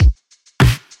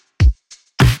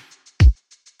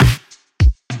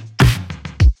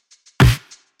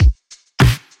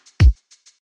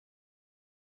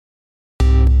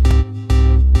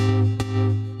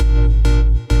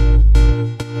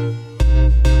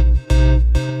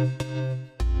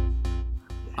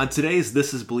On today's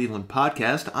This is Believeland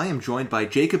podcast, I am joined by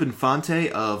Jacob Infante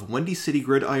of Windy City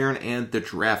Gridiron and The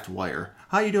Draft Wire.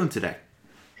 How are you doing today?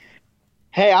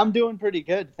 Hey, I'm doing pretty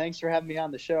good. Thanks for having me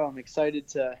on the show. I'm excited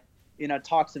to,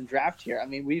 talk some draft here. I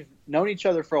mean, we've known each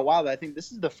other for a while, but I think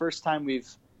this is the first time we've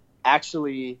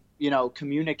actually,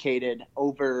 communicated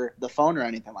over the phone or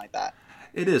anything like that.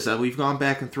 It is. We've gone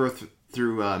back and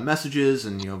through messages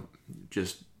and,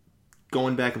 just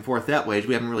going back and forth that way.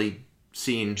 We haven't really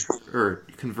seen or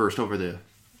conversed over the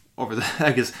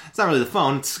I guess it's not really the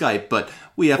phone, it's Skype, but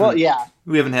we haven't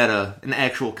had an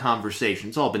actual conversation.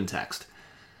 It's all been text.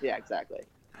 Yeah, exactly.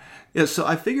 Yeah, so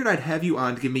I figured I'd have you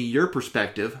on to give me your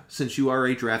perspective, since you are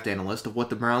a draft analyst, of what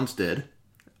the Browns did.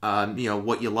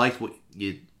 What you liked, what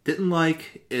you didn't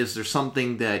like. Is there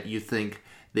something that you think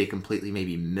they completely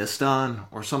maybe missed on,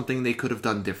 or something they could have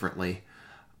done differently?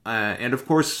 And of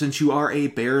course, since you are a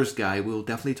Bears guy, we'll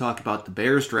definitely talk about the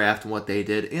Bears draft and what they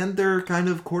did, and their kind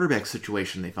of quarterback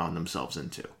situation they found themselves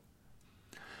into.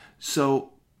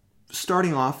 So,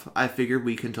 starting off, I figured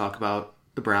we can talk about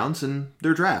the Browns and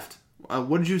their draft.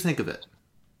 What did you think of it?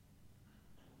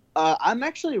 I'm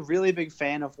actually a really big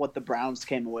fan of what the Browns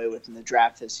came away with in the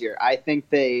draft this year. I think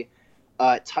they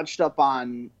touched up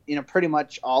on pretty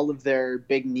much all of their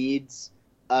big needs.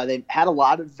 They had a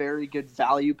lot of very good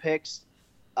value picks.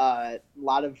 A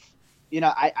lot of,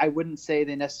 I wouldn't say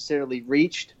they necessarily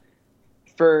reached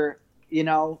for,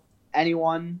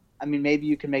 anyone. I mean, maybe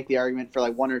you can make the argument for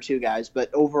like one or two guys, but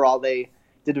overall they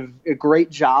did a great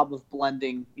job of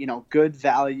blending, good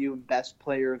value and best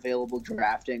player available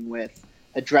drafting with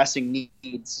addressing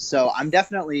needs. So I'm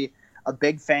definitely a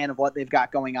big fan of what they've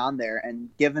got going on there. And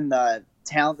given the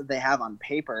talent that they have on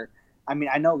paper, I mean,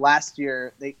 I know last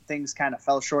year things kind of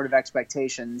fell short of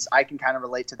expectations. I can kind of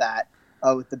relate to that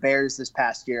with the Bears this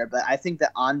past year. But I think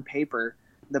that on paper,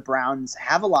 the Browns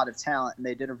have a lot of talent, and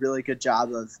they did a really good job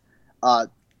of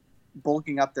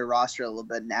bulking up their roster a little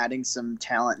bit and adding some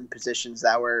talent in positions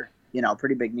that were,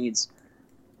 pretty big needs.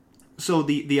 So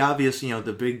the obvious,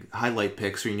 the big highlight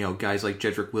picks are, guys like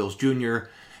Jedrick Wills Jr.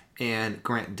 and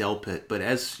Grant Delpit. But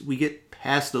as we get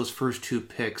past those first two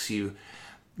picks,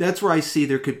 that's where I see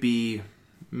there could be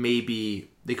maybe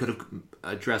they could have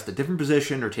addressed a different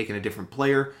position or taken a different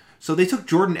player. So they took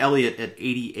Jordan Elliott at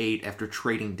 88 after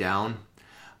trading down.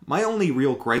 My only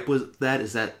real gripe with that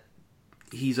is that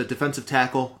he's a defensive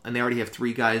tackle, and they already have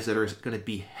three guys that are going to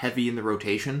be heavy in the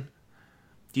rotation.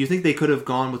 Do you think they could have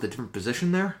gone with a different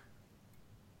position there?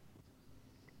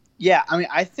 Yeah, I mean,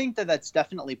 I think that that's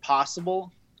definitely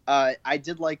possible. I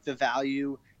did like the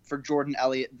value for Jordan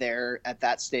Elliott there at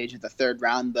that stage of the third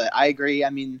round, but I agree. I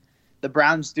mean, the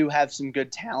Browns do have some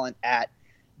good talent at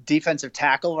defensive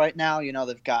tackle right now.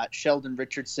 They've got Sheldon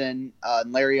Richardson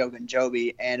and Larry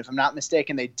Ogunjobi, and if I'm not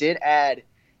mistaken, they did add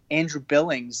Andrew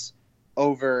Billings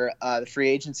over the free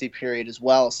agency period as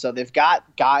well. So they've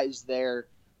got guys there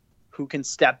who can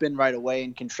step in right away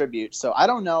and contribute. So I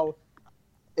don't know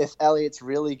if Elliott's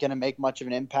really going to make much of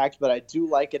an impact, but I do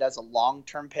like it as a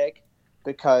long-term pick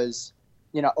because,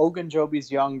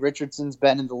 Ogunjobi's young, Richardson's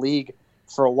been in the league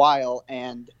for a while,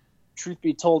 and truth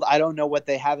be told, I don't know what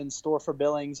they have in store for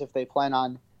Billings, if they plan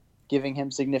on giving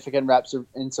him significant reps or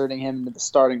inserting him into the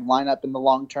starting lineup in the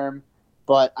long term.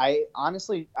 But I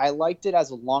liked it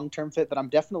as a long-term fit, but I'm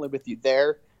definitely with you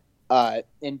there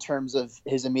in terms of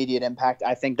his immediate impact.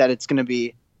 I think that it's going to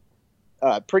be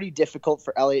pretty difficult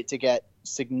for Elliott to get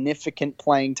significant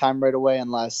playing time right away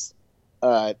unless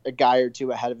a guy or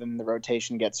two ahead of him in the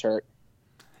rotation gets hurt.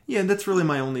 Yeah, and that's really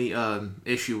my only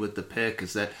issue with the pick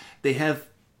is that they have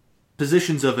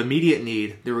positions of immediate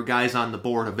need. There were guys on the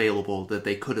board available that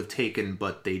they could have taken,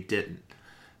 but they didn't.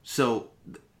 So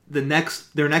their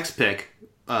next pick,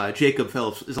 Jacob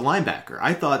Phillips, is a linebacker.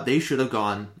 I thought they should have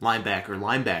gone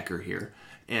linebacker here.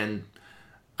 And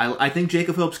I think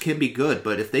Jacob Phillips can be good,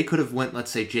 but if they could have went, let's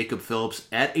say, Jacob Phillips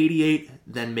at 88,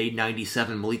 then made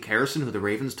 97 Malik Harrison, who the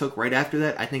Ravens took right after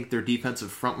that, I think their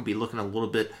defensive front would be looking a little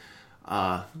bit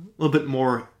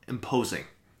more imposing.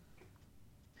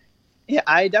 Yeah,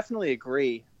 I definitely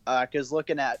agree. Because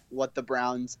looking at what the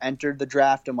Browns entered the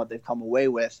draft and what they've come away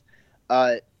with,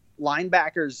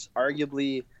 linebackers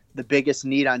arguably the biggest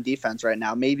need on defense right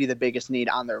now, maybe the biggest need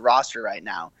on their roster right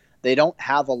now. They don't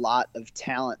have a lot of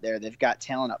talent there. They've got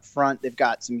talent up front. They've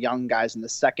got some young guys in the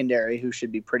secondary who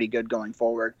should be pretty good going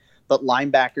forward. But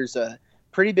linebackers a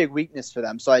pretty big weakness for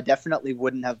them. So I definitely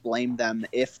wouldn't have blamed them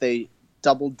if they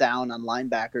doubled down on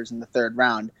linebackers in the third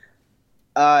round.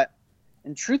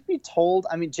 And truth be told,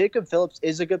 I mean, Jacob Phillips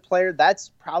is a good player. That's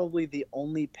probably the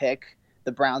only pick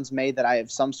the Browns made that I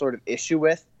have some sort of issue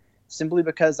with, simply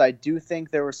because I do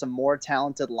think there were some more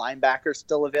talented linebackers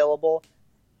still available.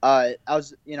 I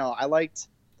liked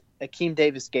Akeem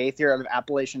Davis Gaither out of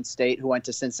Appalachian State, who went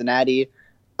to Cincinnati.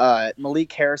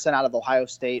 Malik Harrison out of Ohio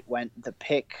State went the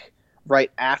pick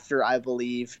right after, I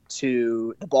believe,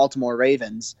 to the Baltimore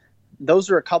Ravens.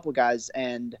 Those are a couple guys,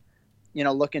 and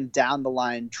looking down the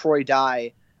line, Troy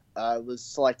Dye was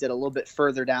selected a little bit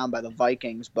further down by the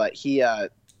Vikings, but he,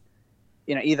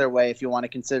 either way, if you want to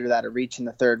consider that a reach in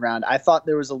the third round, I thought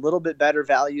there was a little bit better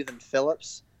value than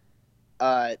Phillips,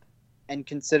 and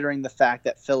considering the fact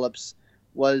that Phillips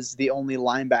was the only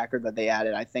linebacker that they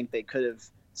added, I think they could have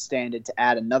standed to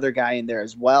add another guy in there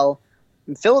as well.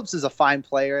 And Phillips is a fine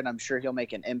player, and I'm sure he'll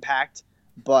make an impact,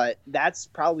 but that's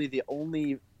probably the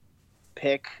only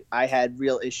pick I had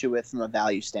real issue with from a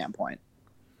value standpoint.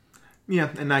 Yeah,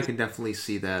 and I can definitely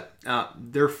see that.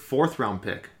 Their fourth round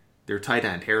pick, their tight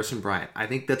end, Harrison Bryant, I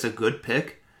think that's a good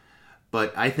pick,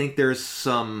 but I think there's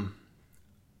some,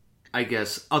 I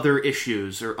guess, other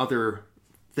issues or other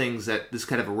things that this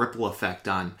kind of a ripple effect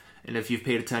on. And if you've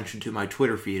paid attention to my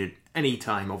Twitter feed at any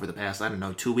time over the past,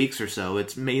 2 weeks or so,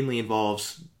 it mainly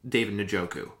involves David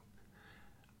Njoku.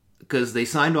 Because they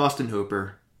signed Austin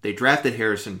Hooper, they drafted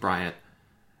Harrison Bryant.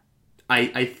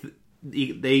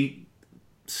 They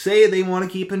say they want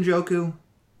to keep Njoku.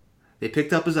 They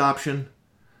picked up his option.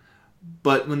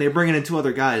 But when they're bringing in two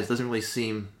other guys, it doesn't really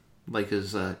seem like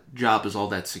his job is all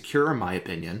that secure, in my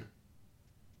opinion.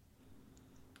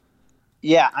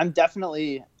 Yeah, I'm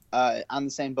definitely on the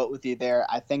same boat with you there.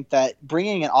 I think that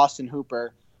bringing in Austin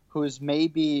Hooper, who is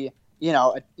maybe,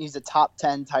 he's a top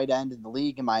 10 tight end in the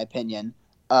league, in my opinion,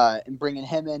 and bringing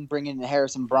in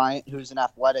Harrison Bryant, who's an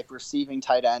athletic receiving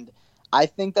tight end, I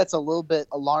think that's a little bit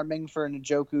alarming for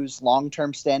Njoku's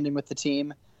long-term standing with the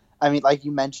team. I mean, like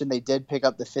you mentioned, they did pick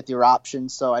up the fifth-year option,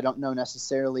 so I don't know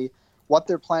necessarily what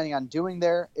they're planning on doing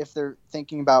there. If they're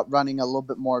thinking about running a little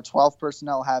bit more 12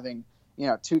 personnel, having,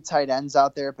 two tight ends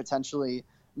out there, potentially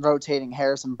rotating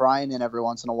Harrison Bryant in every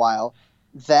once in a while,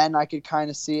 then I could kind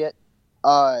of see it.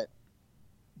 But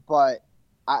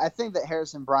I think that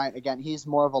Harrison Bryant, again, he's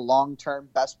more of a long-term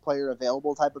best player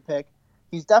available type of pick.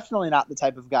 He's definitely not the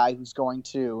type of guy who's going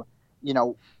to,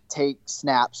 take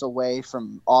snaps away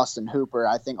from Austin Hooper.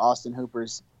 I think Austin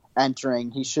Hooper's entering.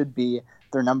 He should be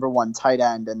their number one tight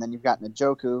end. And then you've got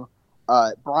Njoku.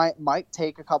 Bryant might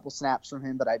take a couple snaps from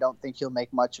him, but I don't think he'll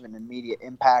make much of an immediate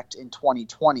impact in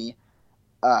 2020.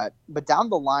 But down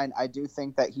the line, I do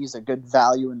think that he's a good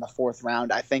value in the fourth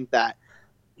round. I think that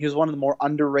he was one of the more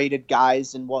underrated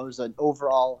guys in what was an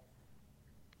overall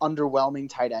underwhelming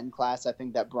tight end class. I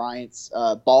think that Bryant's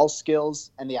ball skills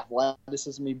and the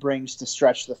athleticism he brings to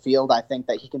stretch the field, I think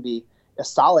that he can be a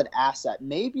solid asset.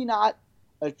 Maybe not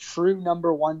a true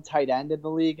number one tight end in the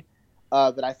league,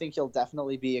 but I think he'll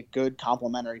definitely be a good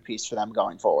complementary piece for them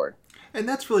going forward. And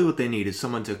that's really what they need, is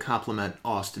someone to complement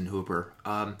Austin Hooper.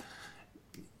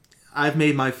 I've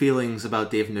made my feelings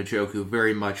about David Njoku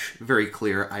very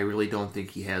clear. I really don't think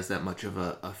he has that much of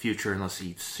a future unless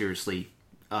he seriously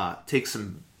takes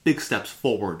some big steps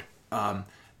forward.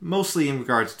 Mostly in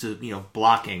regards to,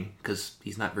 blocking, because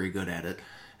he's not very good at it.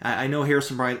 I know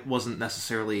Harrison Bryant wasn't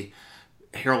necessarily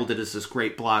heralded as this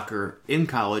great blocker in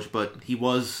college, but he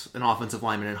was an offensive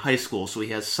lineman in high school, so he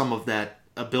has some of that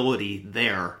ability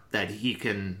there that he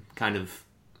can kind of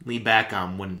lean back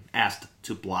on when asked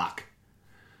to block.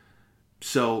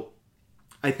 So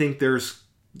I think there's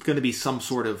going to be some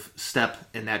sort of step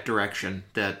in that direction,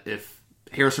 that if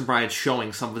Harrison Bryant's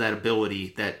showing some of that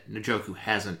ability that Njoku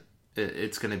hasn't,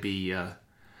 it's going to be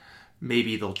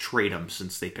maybe they'll trade him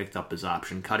since they picked up his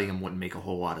option. Cutting him wouldn't make a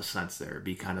whole lot of sense there. It'd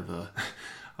be kind of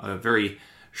a very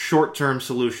short-term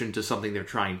solution to something they're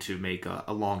trying to make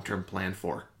a long-term plan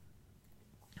for.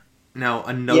 Now,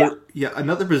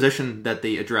 another position that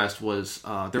they addressed was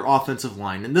their offensive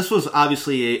line. And this was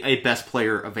obviously a best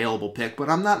player available pick, but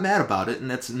I'm not mad about it,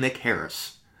 and that's Nick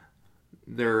Harris.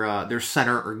 Their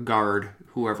center or guard,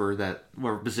 whatever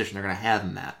position they're going to have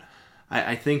him at.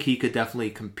 I think he could definitely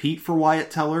compete for Wyatt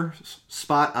Teller's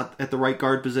spot at the right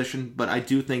guard position, but I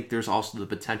do think there's also the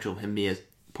potential of him being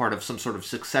part of some sort of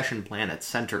succession plan at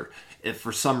center if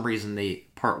for some reason they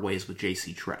part ways with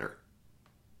J.C. Tretter.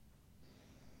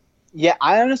 Yeah,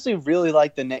 I honestly really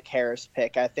like the Nick Harris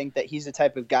pick. I think that he's the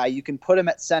type of guy, you can put him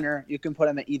at center, you can put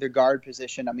him at either guard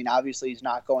position. I mean, obviously he's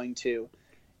not going to,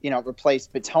 replace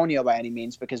Bitonio by any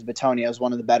means, because Bitonio is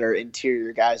one of the better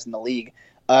interior guys in the league.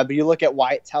 But you look at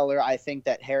Wyatt Teller, I think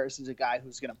that Harris is a guy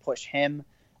who's going to push him,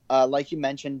 like you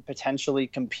mentioned, potentially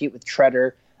compete with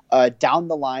Tretter down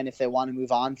the line if they want to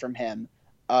move on from him.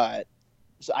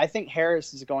 So I think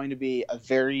Harris is going to be a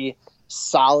very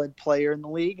solid player in the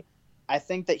league. I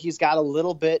think that he's got a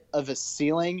little bit of a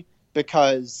ceiling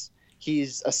because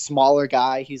He's a smaller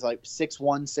guy. He's like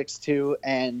 6'1", 6'2",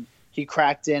 and he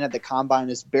cracked in at the combine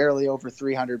is barely over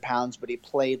 300 pounds, but he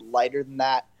played lighter than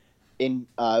that in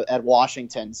at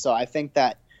Washington. So I think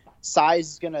that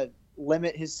size is going to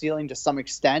limit his ceiling to some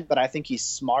extent, but I think he's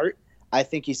smart. I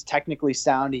think he's technically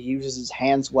sound. He uses his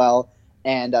hands well,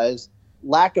 and his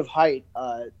lack of height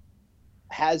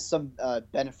has some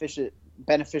beneficial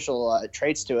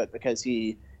traits to it because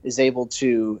he is able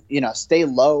to, stay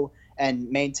low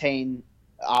and maintain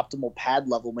optimal pad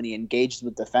level when he engages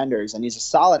with defenders. And he's a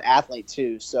solid athlete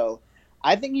too. So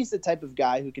I think he's the type of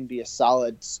guy who can be a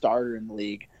solid starter in the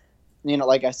league.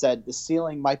 Like I said, the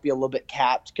ceiling might be a little bit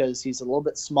capped because he's a little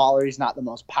bit smaller. He's not the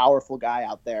most powerful guy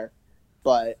out there,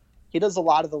 but he does a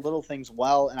lot of the little things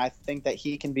well. And I think that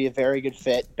he can be a very good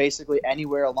fit basically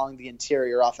anywhere along the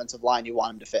interior offensive line you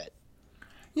want him to fit.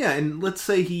 Yeah. And let's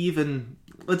say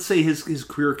his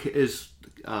career is,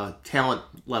 talent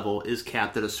level is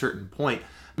capped at a certain point.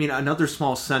 I mean, another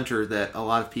small center that a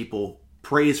lot of people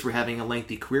praise for having a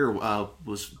lengthy career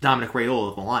was Dominic Raiola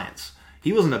of the Lions.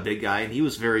 He wasn't a big guy, and he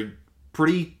was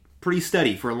pretty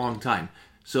steady for a long time.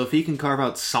 So if he can carve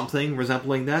out something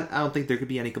resembling that, I don't think there could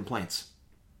be any complaints.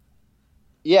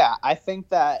 Yeah, I think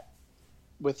that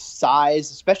with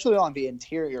size, especially on the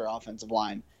interior offensive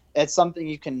line, it's something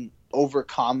you can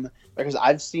overcome because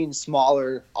I've seen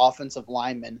smaller offensive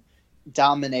linemen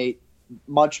dominate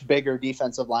much bigger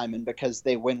defensive linemen because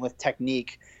they win with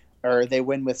technique or they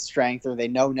win with strength or they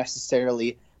know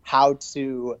necessarily how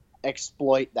to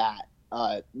exploit that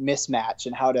mismatch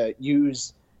and how to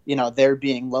use, their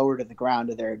being lower to the ground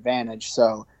to their advantage.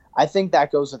 So I think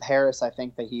that goes with Harris. I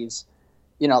think that he's,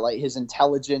 like his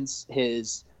intelligence,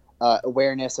 his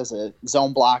awareness as a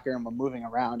zone blocker and when moving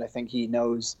around, I think he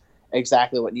knows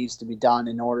exactly what needs to be done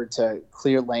in order to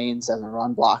clear lanes as a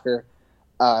run blocker.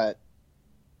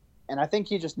 And I think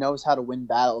he just knows how to win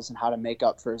battles and how to make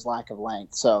up for his lack of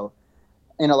length. So,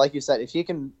 like you said, if he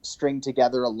can string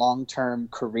together a long-term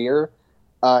career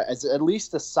as at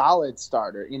least a solid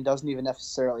starter, it doesn't even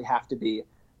necessarily have to be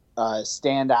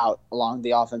stand out along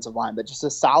the offensive line, but just a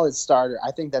solid starter,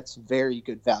 I think that's very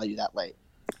good value that late.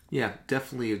 Yeah,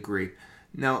 definitely agree.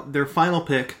 Now, their final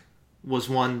pick was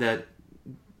one that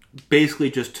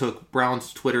basically just took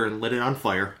Brown's Twitter and lit it on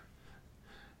fire.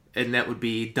 And that would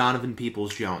be Donovan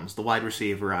Peoples-Jones, the wide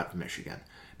receiver out of Michigan.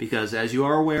 Because as you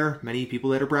are aware, many people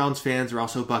that are Browns fans are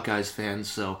also Buckeyes fans,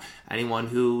 so anyone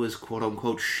who was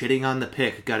quote-unquote shitting on the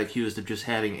pick got accused of just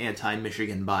having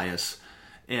anti-Michigan bias.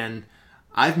 And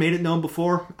I've made it known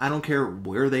before, I don't care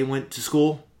where they went to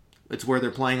school, it's where they're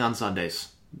playing on Sundays.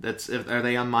 Are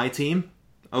they on my team?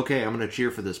 Okay, I'm going to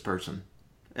cheer for this person.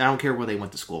 I don't care where they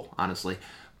went to school, honestly.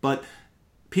 But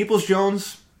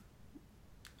Peoples-Jones,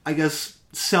 I guess,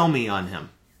 sell me on him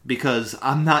because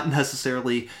I'm not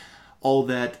necessarily all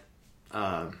that,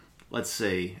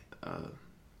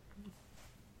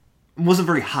 wasn't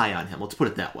very high on him. Let's put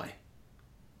it that way.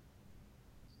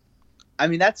 I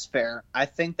mean, that's fair. I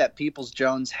think that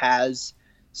Peoples-Jones has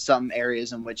some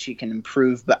areas in which he can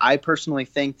improve, but I personally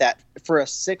think that for a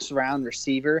 6th-round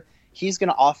receiver, he's going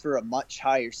to offer a much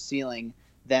higher ceiling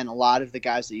than a lot of the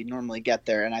guys that you normally get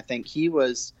there. And I think he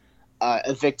was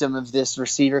a victim of this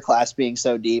receiver class being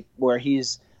so deep, where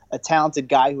he's a talented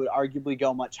guy who would arguably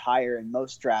go much higher in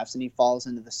most drafts, and he falls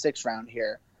into the 6th round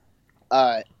here.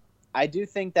 I do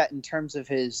think that in terms of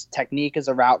his technique as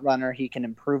a route runner, he can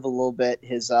improve a little bit.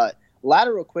 His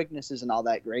lateral quickness isn't all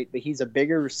that great, but he's a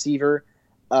bigger receiver.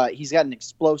 He's got an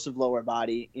explosive lower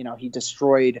body. He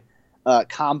destroyed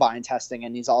combine testing,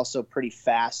 and he's also pretty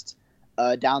fast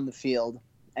down the field.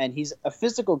 And he's a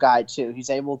physical guy, too.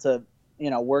 He's able to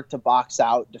work to box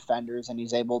out defenders, and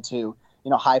he's able to,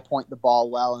 high point the ball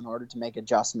well in order to make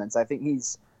adjustments. I think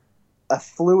he's a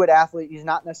fluid athlete. He's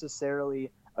not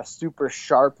necessarily a super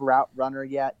sharp route runner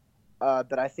yet,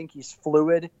 but I think he's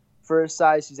fluid for his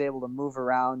size. He's able to move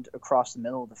around across the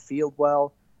middle of the field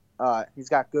well. He's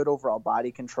got good overall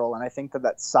body control, and I think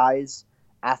that size,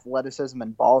 athleticism,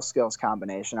 and ball skills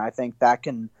combination, I think that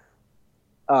can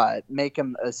make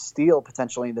him a steal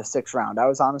potentially in the 6th round. I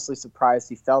was honestly surprised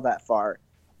he fell that far.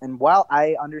 And while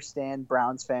I understand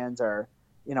Browns fans are,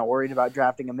 worried about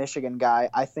drafting a Michigan guy,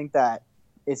 I think that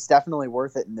it's definitely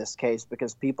worth it in this case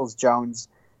because Peoples-Jones,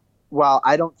 while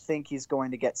I don't think he's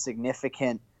going to get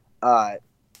significant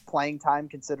playing time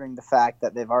considering the fact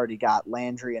that they've already got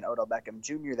Landry and Odell Beckham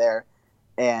Jr. there,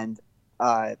 and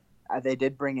they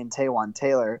did bring in Taywan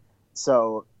Taylor,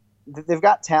 so they've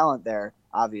got talent there,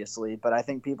 obviously, but I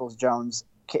think Peoples-Jones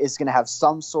is going to have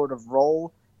some sort of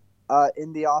role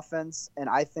in the offense, and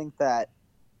I think that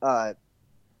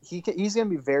he's going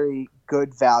to be very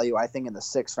good value, I think, in the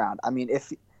 6th round. I mean,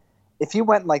 if he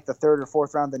went in like the third or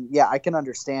fourth round, then yeah, I can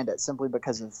understand it simply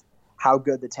because of how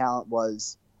good the talent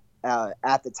was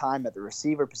at the time at the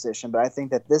receiver position. But I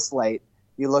think that this late,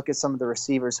 you look at some of the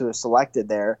receivers who are selected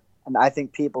there, and I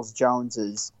think Peoples-Jones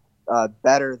is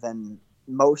better than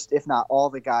most, if not all,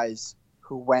 the guys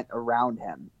who went around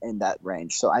him in that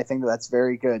range. So I think that's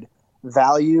very good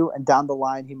value. And down the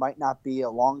line, he might not be a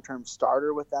long-term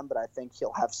starter with them, but I think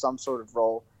he'll have some sort of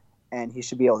role, and he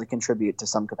should be able to contribute to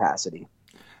some capacity.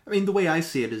 I mean, the way I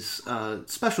see it is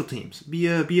special teams. Be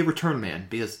a return man,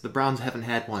 because the Browns haven't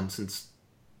had one since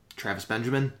Travis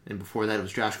Benjamin, and before that it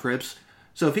was Josh Cribbs.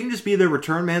 So if he can just be their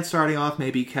return man starting off,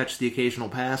 maybe catch the occasional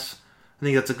pass, I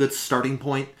think that's a good starting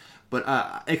point.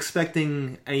 But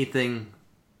expecting anything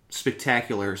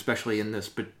spectacular, especially in this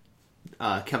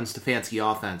Kevin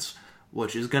Stefanski offense,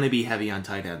 which is going to be heavy on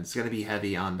tight ends, it's going to be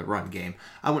heavy on the run game,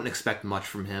 I wouldn't expect much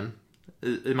from him.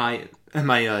 Do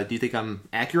you think I'm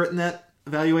accurate in that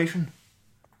evaluation?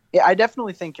 Yeah, I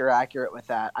definitely think you're accurate with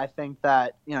that. I think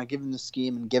that, given the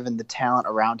scheme and given the talent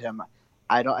around him,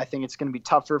 I think it's going to be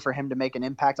tougher for him to make an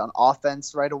impact on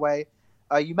offense right away.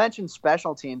 You mentioned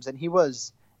special teams, and he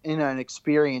was an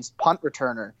experienced punt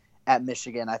returner at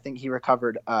Michigan. I think he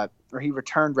returned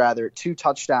 2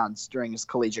 touchdowns during his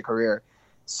collegiate career.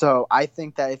 So I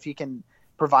think that if he can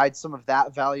provide some of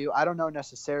that value, I don't know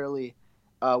necessarily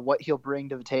what he'll bring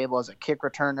to the table as a kick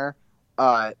returner,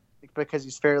 because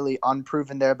he's fairly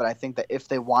unproven there, but I think that if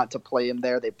they want to play him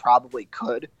there, they probably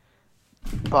could.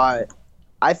 But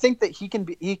I think that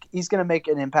he's going to make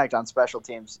an impact on special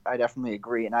teams. I definitely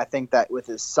agree. And I think that with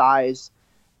his size,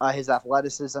 his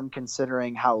athleticism,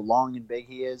 considering how long and big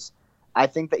he is, I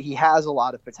think that he has a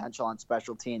lot of potential on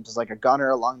special teams as like a gunner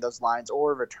along those lines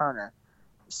or a returner.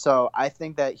 So I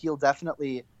think that he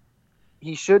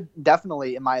should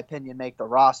definitely, in my opinion, make the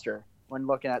roster when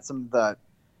looking at some of the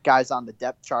guys on the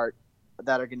depth chart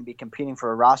that are going to be competing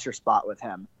for a roster spot with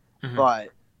him. Mm-hmm. But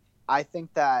I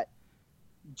think that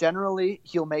generally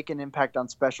he'll make an impact on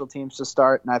special teams to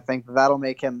start, and I think that'll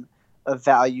make him a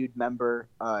valued member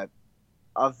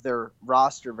of their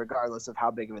roster regardless of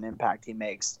how big of an impact he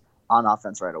makes on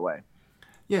offense right away.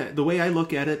 Yeah, the way I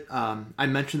look at it, I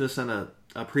mentioned this on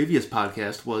a previous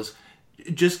podcast, was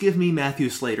just give me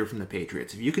Matthew Slater from the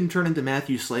Patriots. If you can turn into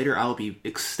Matthew Slater, I'll be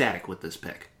ecstatic with this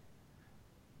pick.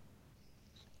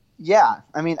 Yeah,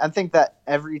 I mean, I think that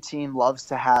every team loves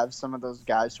to have some of those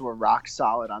guys who are rock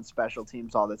solid on special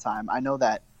teams all the time. I know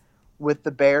that with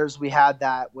the Bears, we had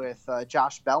that with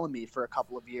Josh Bellamy for a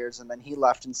couple of years, and then he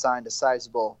left and signed a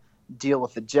sizable deal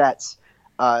with the Jets.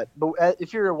 But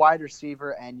if you're a wide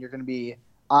receiver and you're going to be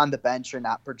on the bench, you're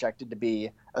not projected to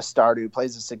be a starter who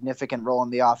plays a significant role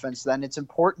in the offense, then it's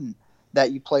important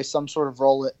that you play some sort of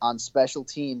role on special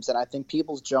teams, and I think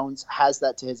Peoples-Jones has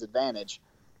that to his advantage.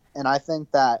 And I think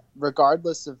that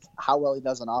regardless of how well he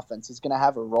does on offense, he's going to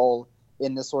have a role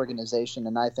in this organization.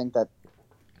 And I think that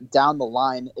down the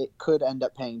line, it could end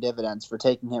up paying dividends for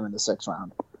taking him in the 6th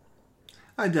round.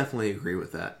 I definitely agree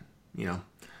with that.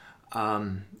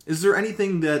 Is there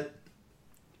anything that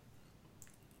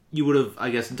you would have, I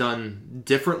guess, done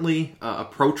differently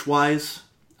approach-wise?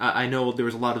 I know there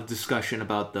was a lot of discussion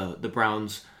about the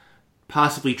Browns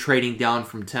possibly trading down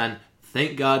from 10.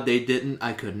 Thank God they didn't.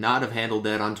 I could not have handled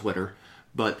that on Twitter.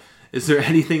 But is there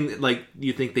anything like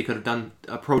you think they could have done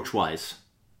approach-wise?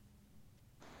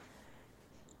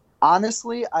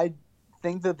 Honestly, I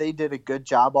think that they did a good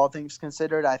job, all things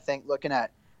considered. I think looking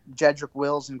at Jedrick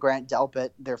Wills and Grant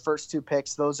Delpit, their first 2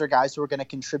 picks, those are guys who are going to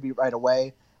contribute right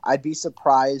away. I'd be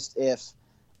surprised if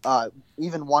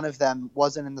even one of them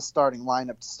wasn't in the starting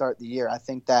lineup to start the year. I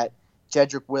think that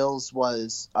Jedrick Wills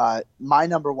was my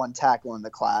number 1 tackle in the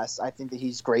class. I think that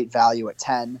he's great value at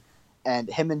 10. And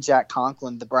him and Jack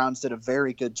Conklin, the Browns did a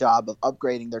very good job of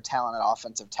upgrading their talent at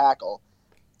offensive tackle.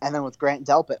 And then with Grant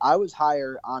Delpit, I was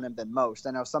higher on him than most.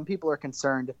 I know some people are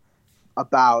concerned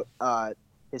about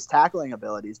his tackling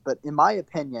abilities, but in my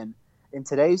opinion, in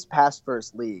today's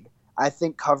pass-first league, I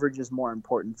think coverage is more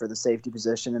important for the safety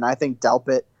position. And I think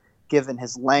Delpit, given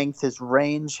his length, his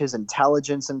range, his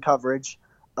intelligence in coverage,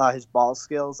 his ball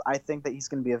skills, I think that he's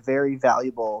going to be a very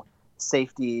valuable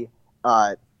safety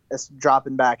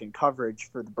dropping back in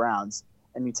coverage for the Browns.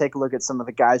 And you take a look at some of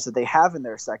the guys that they have in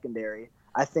their secondary,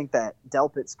 I think that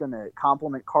Delpit's going to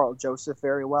complement Carl Joseph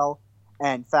very well.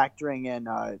 And factoring in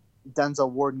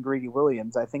Denzel Ward and Greedy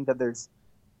Williams, I think that there's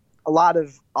a lot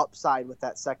of upside with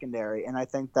that secondary. And I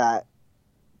think that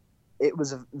it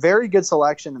was a very good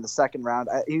selection in the 2nd round.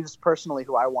 He was personally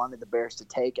who I wanted the Bears to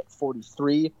take at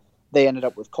 43. They ended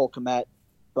up with Cole Kmet,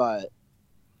 but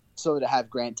so to have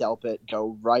Grant Delpit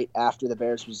go right after the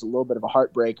Bears was a little bit of a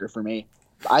heartbreaker for me.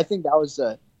 I think that was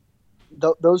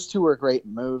those two were great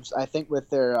moves. I think with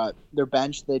their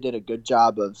bench, they did a good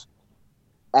job of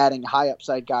adding high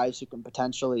upside guys who can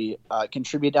potentially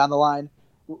contribute down the line.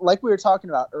 Like we were talking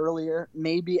about earlier,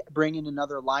 maybe bringing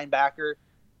another linebacker.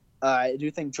 I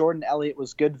do think Jordan Elliott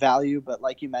was good value, but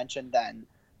like you mentioned, then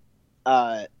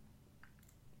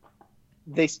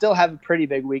they still have a pretty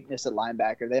big weakness at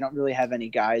linebacker. They don't really have any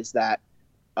guys that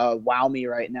wow me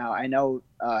right now. I know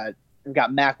we've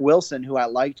got Mac Wilson, who I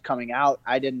liked coming out.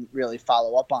 I didn't really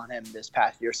follow up on him this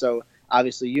past year, so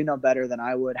obviously you know better than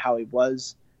I would how he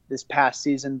was this past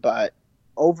season, but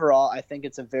overall, I think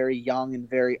it's a very young and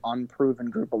very unproven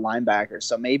group of linebackers.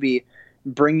 So maybe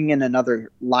bringing in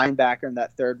another linebacker in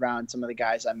that third round, some of the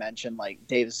guys I mentioned, like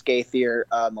Davis Gaither,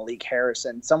 Malik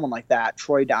Harrison, someone like that,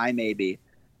 Troy Dye maybe,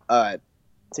 for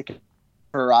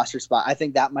a roster spot. I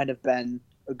think that might have been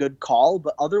a good call,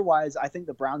 but otherwise, I think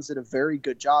the Browns did a very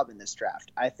good job in this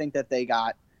draft. I think that they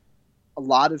got a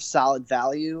lot of solid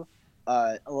value,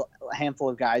 a handful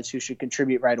of guys who should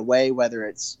contribute right away, whether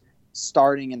it's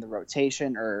starting in the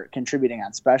rotation or contributing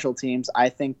on special teams. I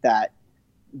think that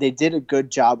they did a good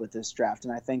job with this draft,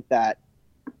 and I think that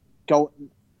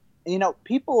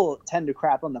people tend to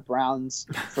crap on the Browns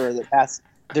for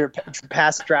their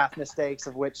past draft mistakes,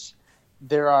 of which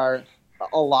there are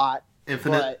a lot.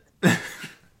 Infinite.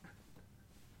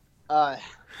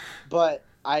 But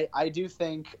I do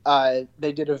think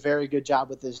they did a very good job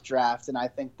with this draft, and I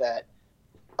think that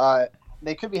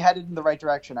they could be headed in the right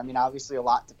direction. I mean, obviously, a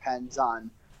lot depends on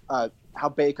how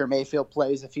Baker Mayfield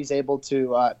plays. If he's able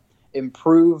to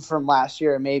improve from last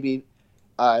year and maybe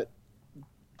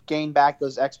gain back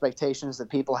those expectations that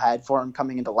people had for him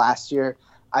coming into last year,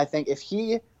 I think if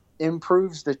he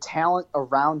improves, the talent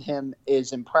around him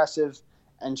is impressive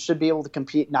and should be able to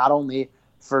compete not only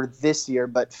for this year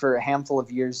but for a handful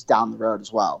of years down the road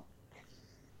as well.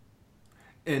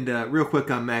 And real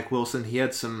quick on Mac Wilson, he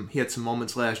had some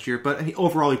moments last year, but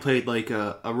overall he played like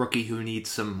a rookie who needs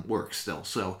some work still.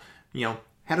 So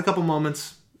had a couple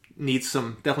moments,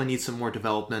 definitely needs some more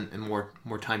development and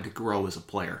more time to grow as a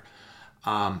player.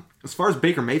 As far as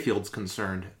Baker Mayfield's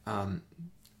concerned,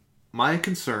 my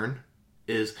concern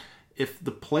is if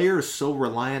the player is so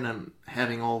reliant on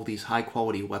having all of these high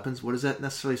quality weapons, what does that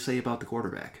necessarily say about the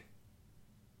quarterback?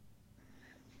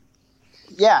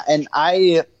 Yeah, and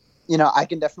I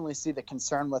can definitely see the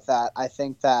concern with that. I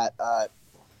think that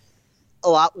a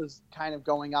lot was kind of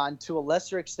going on to a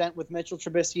lesser extent with Mitchell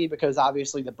Trubisky because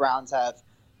obviously the Browns have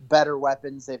better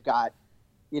weapons. They've got,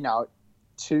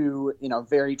 two,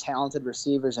 very talented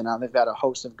receivers, and now they've got a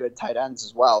host of good tight ends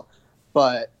as well.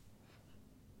 But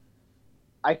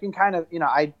I can kind of,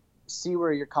 I see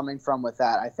where you're coming from with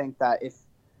that. I think that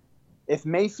if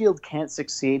Mayfield can't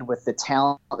succeed with the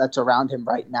talent that's around him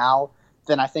right now,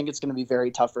 then I think it's going to be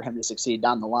very tough for him to succeed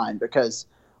down the line because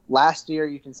last year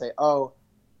you can say,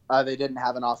 they didn't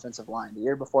have an offensive line. The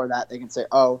year before that, they can say,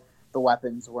 the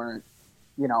weapons weren't,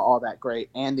 all that great,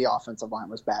 and the offensive line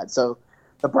was bad. So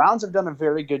the Browns have done a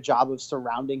very good job of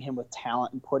surrounding him with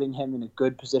talent and putting him in a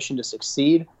good position to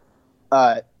succeed.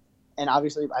 And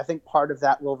obviously, I think part of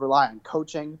that will rely on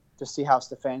coaching to see how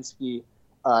Stefanski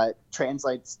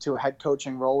translates to a head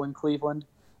coaching role in Cleveland.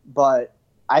 But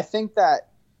I think that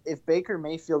if Baker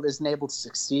Mayfield isn't able to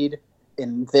succeed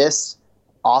in this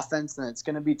offense, then it's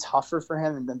going to be tougher for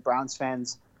him. And then Browns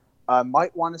fans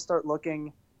might want to start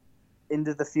looking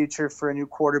into the future for a new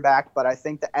quarterback. But I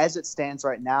think that as it stands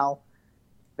right now,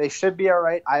 they should be all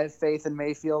right. I have faith in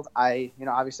Mayfield.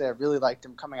 Obviously I really liked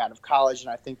him coming out of college,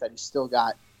 and I think that he's still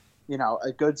got,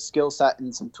 a good skill set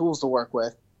and some tools to work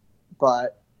with.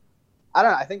 But I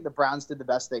don't know. I think the Browns did the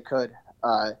best they could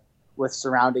with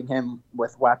surrounding him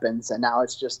with weapons, and now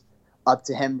it's just up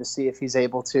to him to see if he's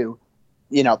able to,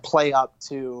 play up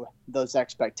to those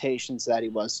expectations that he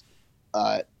was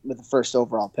with the first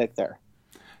overall pick there.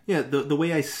 Yeah, the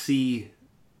way I see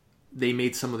they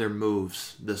made some of their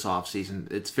moves this offseason,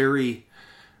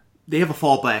 they have a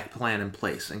fallback plan in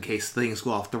place in case things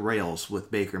go off the rails with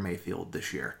Baker Mayfield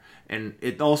this year. And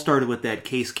it all started with that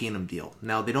Case Keenum deal.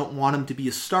 Now, they don't want him to be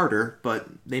a starter, but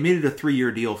they made it a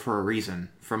 3-year deal for a reason,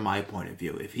 from my point of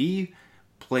view. If he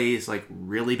plays,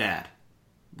 really bad,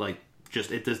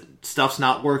 stuff's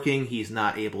not working, he's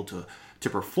not able to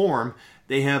perform,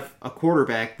 they have a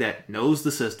quarterback that knows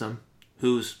the system,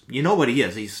 who's, what he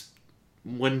is.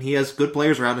 When he has good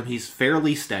players around him, he's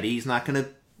fairly steady. He's not going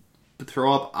to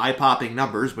throw up eye-popping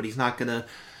numbers, but he's not going to,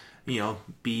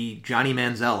 be Johnny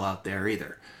Manziel out there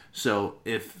either. So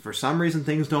if for some reason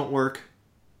things don't work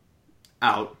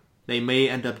out, they may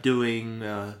end up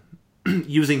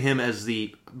using him as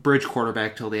the bridge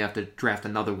quarterback till they have to draft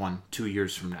another one 2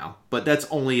 years from now. But that's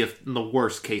only in the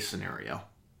worst case scenario.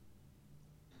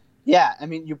 Yeah, I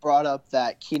mean, you brought up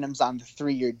that Keenum's on the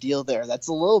 3-year deal there. That's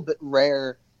a little bit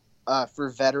rare for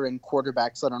veteran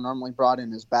quarterbacks that are normally brought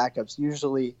in as backups.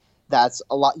 Usually, that's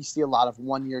a lot. You see a lot of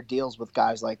 1-year deals with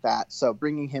guys like that. So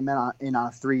bringing him in on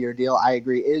a 3-year deal, I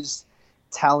agree, is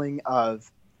telling of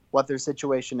what their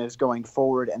situation is going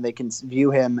forward, and they can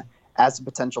view him as a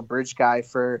potential bridge guy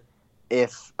for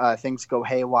if things go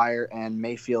haywire and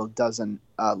Mayfield doesn't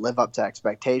live up to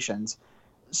expectations.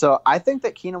 So I think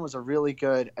that Keenum was a really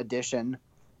good addition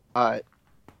uh,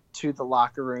 to the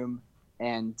locker room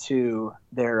and to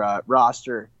their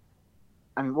roster.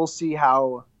 I mean, we'll see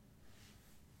how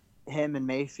him and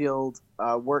Mayfield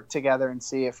work together and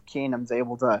see if Keenum's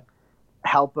able to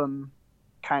help him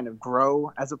kind of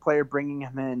grow as a player, bringing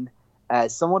him in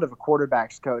as somewhat of a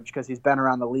quarterback's coach because he's been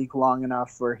around the league long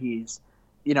enough where he's,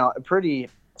 a pretty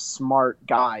smart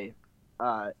guy.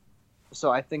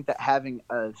 So I think that having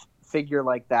a figure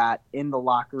like that in the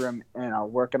locker room,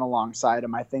 working alongside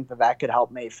him, I think that could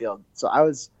help Mayfield. So I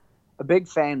was a big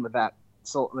fan with that.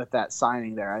 So with that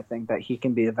signing there, I think that he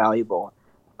can be a valuable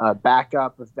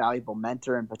backup, a valuable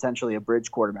mentor, and potentially a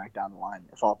bridge quarterback down the line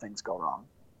if all things go wrong.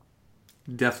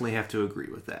 Definitely have to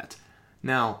agree with that.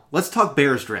 Now, let's talk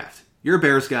Bears draft. You're a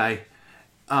Bears guy.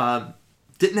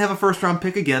 Didn't have a first round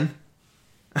pick again.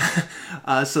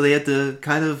 So they had to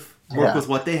kind of work with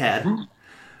what they had.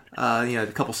 A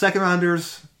couple second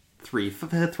rounders, 3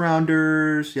 fifth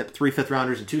rounders, 3 fifth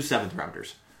rounders, and 2 seventh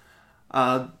rounders.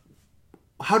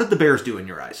 How did the Bears do in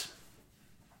your eyes?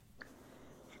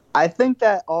 I think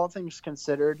that all things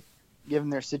considered, given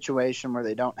their situation where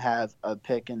they don't have a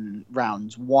pick in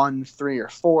rounds 1, 3, or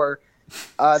 4,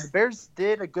 the Bears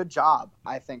did a good job,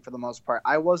 I think, for the most part.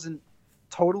 I wasn't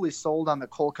totally sold on the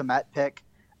Cole Kmet pick.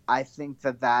 I think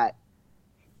that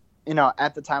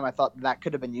at the time I thought that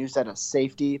could have been used at a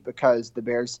safety because the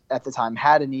Bears at the time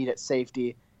had a need at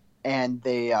safety, and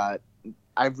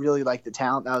I really liked the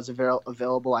talent that was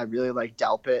available. I really liked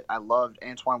Delpit. I loved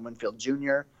Antoine Winfield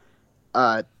Jr.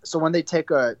 So when they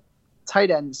take a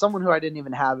tight end, someone who I didn't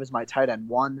even have as my tight end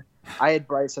 1, I had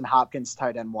Bryson Hopkins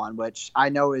tight end 1, which I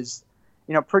know is,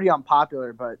 pretty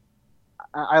unpopular, but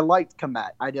I liked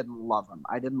Kmet. I didn't love him.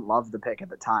 I didn't love the pick at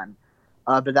the time.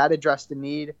 But that addressed the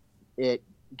need. It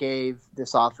gave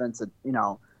this offense a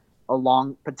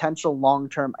potential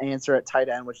long-term answer at tight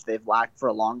end, which they've lacked for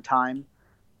a long time.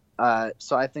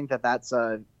 So I think that's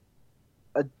a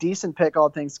decent pick, all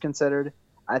things considered.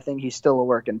 I think he's still a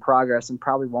work in progress and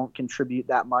probably won't contribute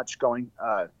that much going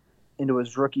into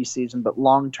his rookie season. But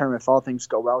long-term, if all things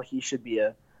go well, he should be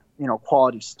a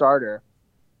quality starter.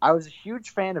 I was a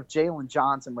huge fan of Jalen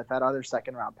Johnson with that other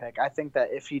second-round pick. I think that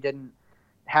if he didn't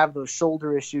have those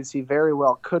shoulder issues, he very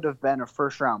well could have been a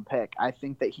first-round pick. I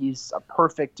think that he's a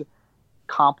perfect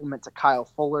complement to Kyle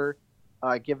Fuller,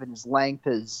 given his length,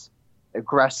 his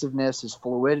aggressiveness, his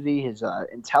fluidity, his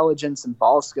intelligence and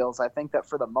ball skills. I think that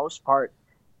for the most part,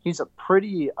 he's a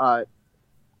pretty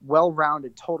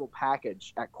well-rounded total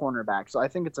package at cornerback. So I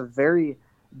think it's a very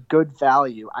good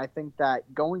value. I think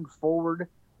that going forward,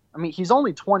 he's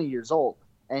only 20 years old,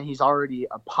 and he's already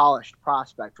a polished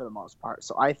prospect for the most part.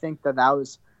 So I think that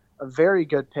was a very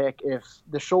good pick. If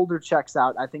the shoulder checks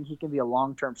out, I think he can be a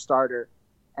long-term starter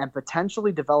and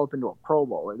potentially develop into a Pro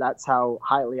Bowler. That's how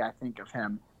highly I think of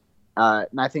him.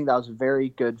 And I think that was a very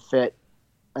good fit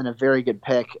and a very good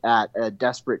pick at a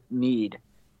desperate need.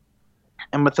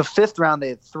 And with the 5th round, they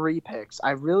had 3 picks.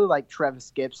 I really like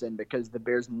Trevis Gibson because the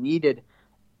Bears needed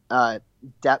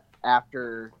depth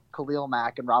after Khalil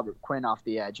Mack and Robert Quinn off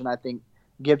the edge. And I think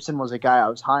Gibson was a guy I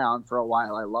was high on for a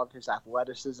while. I loved his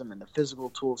athleticism and the physical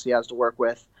tools he has to work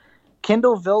with.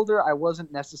 Kindle Vilder, I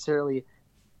wasn't necessarily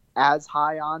as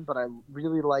high on, but I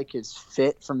really like his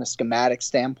fit from a schematic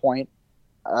standpoint.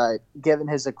 Given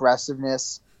his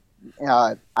aggressiveness,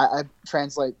 I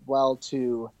translate well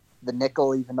to the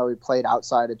nickel, even though he played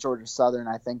outside of Georgia Southern.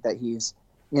 I think that he's,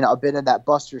 a bit of that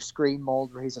Buster Screen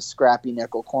mold where he's a scrappy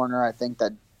nickel corner. I think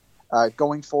that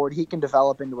going forward, he can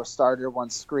develop into a starter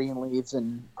once Screen leaves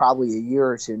in probably a year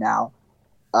or two now.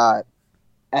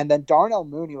 And then Darnell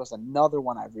Mooney was another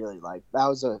one I really liked. I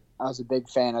was a big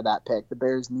fan of that pick. The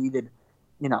Bears needed,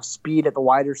 speed at the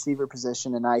wide receiver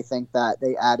position, and I think that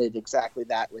they added exactly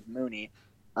that with Mooney.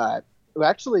 Who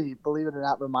actually, believe it or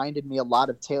not, reminded me a lot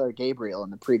of Taylor Gabriel in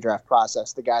the pre-draft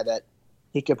process, the guy that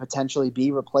he could potentially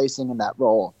be replacing in that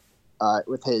role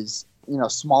with his,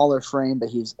 smaller frame, but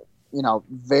he's,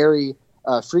 very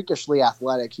freakishly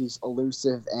athletic. He's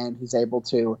elusive, and he's able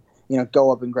to,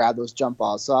 go up and grab those jump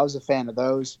balls. So I was a fan of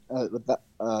those with the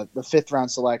 5th round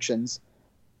selections.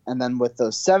 And then with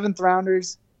those 7th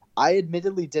rounders, I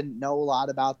admittedly didn't know a lot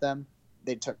about them.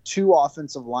 They took 2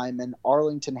 offensive linemen,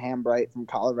 Arlington Hambright from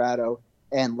Colorado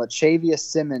and Lachavious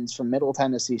Simmons from Middle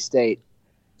Tennessee State.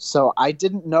 So I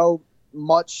didn't know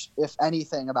much, if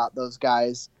anything, about those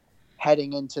guys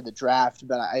heading into the draft,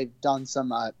 but I've done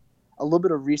some a little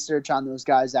bit of research on those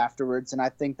guys afterwards, and I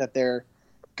think that they're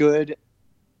good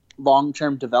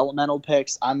long-term developmental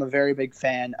picks. I'm a very big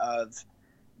fan of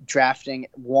drafting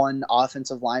one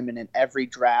offensive lineman in every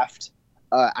draft.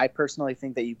 I personally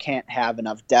think that you can't have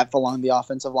enough depth along the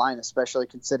offensive line, especially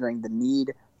considering the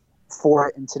need for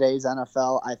it in today's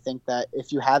NFL. I think that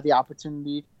if you have the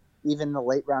opportunity, even in the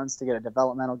late rounds, to get a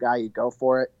developmental guy, you go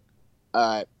for it.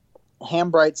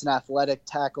 Hambright's an athletic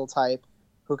tackle type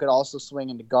who could also swing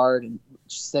into guard, and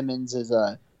Simmons is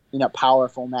a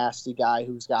powerful, nasty guy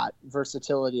who's got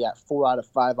versatility at 4 out of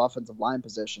 5 offensive line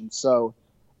positions. So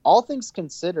all things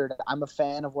considered, I'm a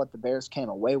fan of what the Bears came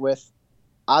away with.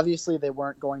 Obviously, they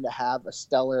weren't going to have a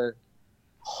stellar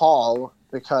haul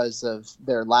because of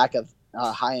their lack of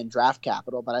high-end draft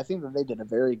capital, but I think that they did a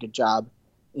very good job,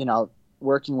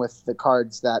 working with the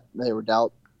cards that they were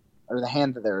dealt, or the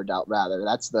hand that they were dealt, rather.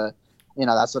 That's what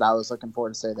I was looking for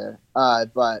to say there.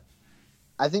 But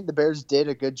I think the Bears did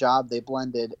a good job. They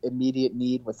blended immediate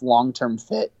need with long-term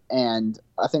fit, and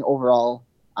I think overall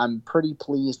I'm pretty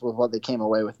pleased with what they came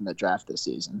away with in the draft this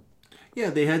season.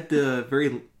 Yeah, they had the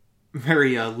very,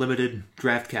 very limited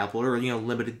draft capital, or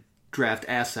limited draft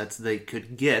assets they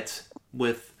could get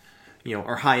with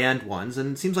our high-end ones,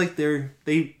 and it seems like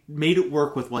they made it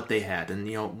work with what they had. And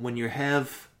when you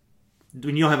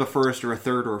don't have a first or a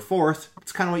third or a fourth,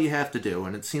 it's kind of what you have to do,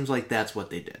 and it seems like that's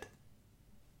what they did.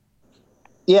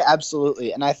 Yeah,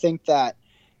 absolutely. And I think that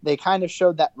they kind of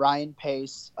showed that Ryan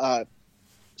Pace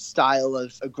style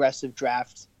of aggressive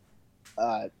draft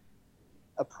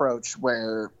approach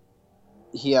where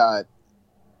he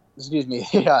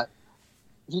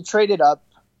traded up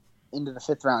into the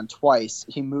 5th round twice.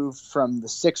 He moved from the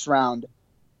 6th round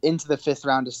into the 5th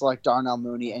round to select Darnell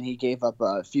Mooney, and he gave up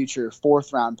a future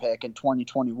 4th round pick in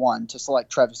 2021 to select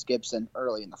Trevis Gibson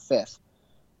early in the 5th.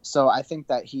 So I think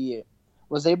that he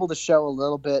was able to show a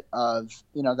little bit of,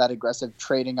 that aggressive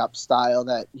trading up style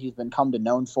that he's been come to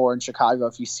known for in Chicago.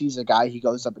 If he sees a guy, he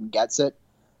goes up and gets it.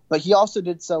 But he also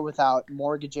did so without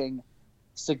mortgaging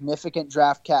significant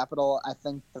draft capital. I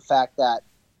think the fact that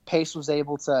Pace was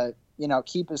able to,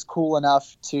 keep his cool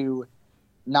enough to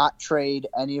not trade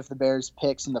any of the Bears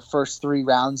picks in the first 3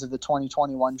 rounds of the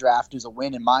 2021 draft is a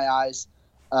win in my eyes.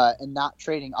 And not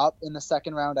trading up in the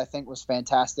 2nd round, I think, was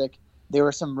fantastic. There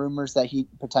were some rumors that he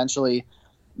potentially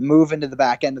move into the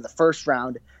back end of the 1st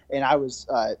round, and I was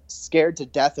scared to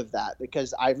death of that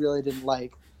because I really didn't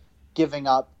like giving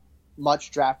up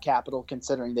much draft capital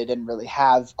considering they didn't really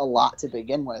have a lot to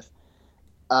begin with.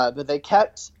 But they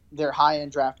kept their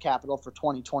high-end draft capital for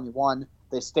 2021.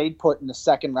 They stayed put in the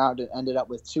 2nd round and ended up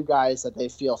with 2 guys that they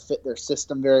feel fit their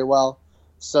system very well.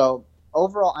 So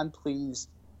overall, I'm pleased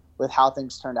with how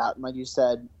things turned out. And like you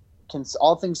said,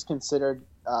 all things considered,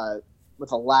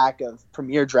 with a lack of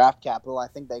premier draft capital, I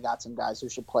think they got some guys who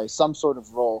should play some sort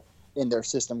of role in their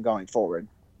system going forward.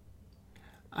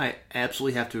 I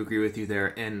absolutely have to agree with you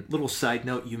there. And little side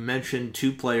note, you mentioned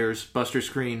 2 players, Buster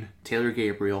Skrine, Taylor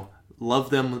Gabriel.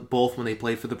 Loved them both when they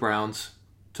played for the Browns.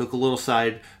 Took a little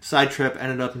side trip,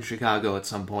 ended up in Chicago at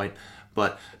some point.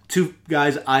 But 2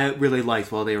 guys I really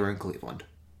liked while they were in Cleveland.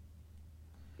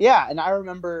 Yeah, and I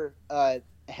remember a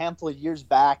handful of years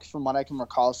back, from what I can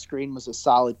recall, Skrine was a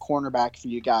solid cornerback for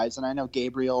you guys. And I know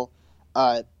Gabriel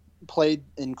played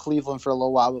in Cleveland for a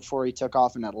little while before he took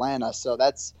off in Atlanta. So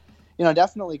that's,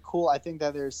 definitely cool. I think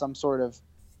that there's some sort of,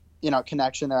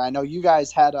 connection there. I know you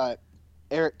guys had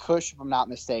Eric Kush, if I'm not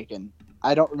mistaken.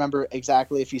 I don't remember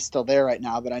exactly if he's still there right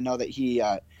now, but I know that he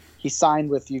signed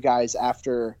with you guys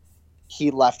after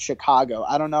he left Chicago.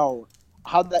 I don't know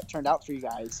how that turned out for you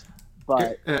guys.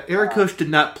 But Eric Kush did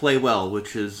not play well,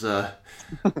 which is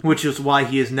why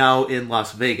he is now in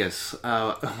Las Vegas.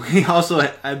 We also,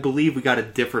 I believe, we got a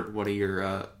different one of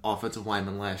your offensive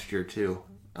linemen last year too.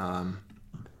 And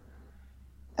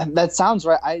that sounds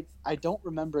right. I don't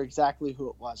remember exactly who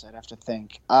it was. I'd have to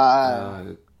think.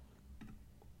 Was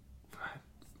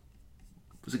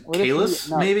it Kalis,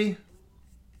 no. Maybe?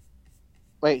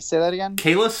 Wait, say that again?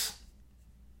 Kalis?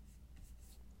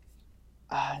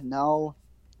 No.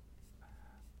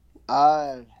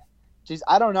 Geez,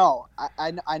 I don't know.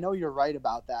 I know you're right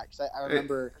about that because I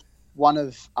remember one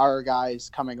of our guys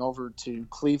coming over to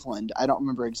Cleveland. I don't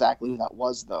remember exactly who that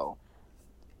was, though.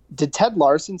 Did Ted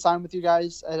Larson sign with you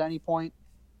guys at any point?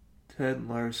 Ted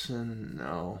Larson,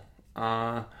 no.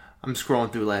 I'm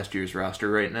scrolling through last year's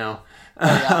roster right now.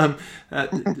 Oh, yeah.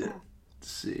 Let's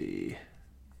see.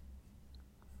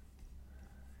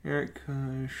 Eric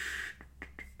Kush.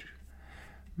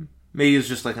 Maybe it's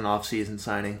just like an off-season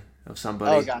signing of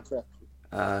somebody. Oh, gotcha.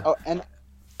 And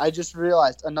I just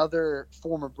realized another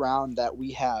former Brown that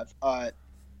we have,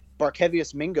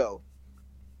 Barkevious Mingo.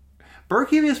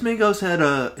 Barkevious Mingo's had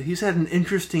an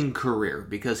interesting career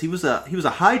because he was a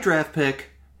high draft pick,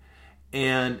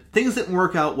 and things didn't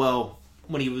work out well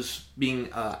when he was being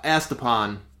asked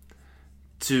upon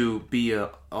to be a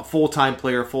full-time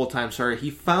player, full-time starter. He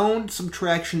found some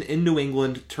traction in New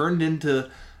England, turned into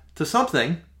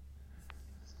something.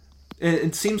 And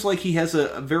it seems like he has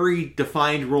a very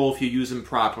defined role if you use him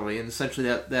properly, and essentially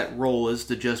that role is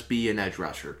to just be an edge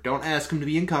rusher. Don't ask him to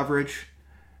be in coverage.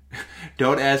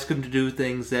 Don't ask him to do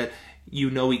things that you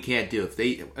know he can't do.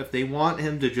 If they want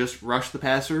him to just rush the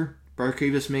passer,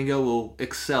 Barkevious Mingo will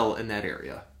excel in that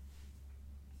area.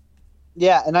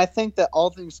 Yeah, and I think that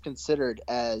all things considered,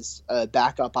 as a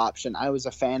backup option, I was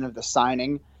a fan of the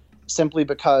signing simply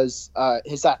because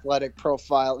his athletic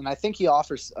profile, and I think he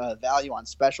offers value on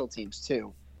special teams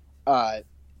too.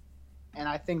 And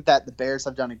I think that the Bears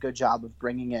have done a good job of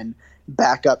bringing in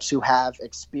backups who have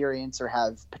experience or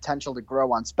have potential to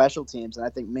grow on special teams. And I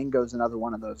think Mingo's another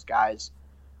one of those guys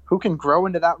who can grow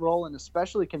into that role, and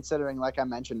especially considering, like I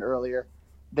mentioned earlier,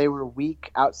 they were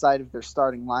weak outside of their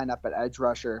starting lineup at edge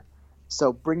rusher.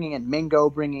 So bringing in Mingo,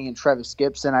 bringing in Trevis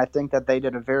Gibson, I think that they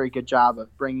did a very good job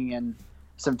of bringing in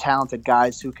some talented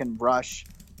guys who can rush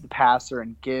the passer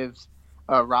and give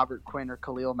Robert Quinn or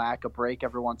Khalil Mack a break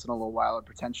every once in a little while, or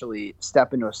potentially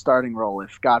step into a starting role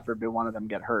if, God forbid, one of them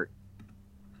get hurt.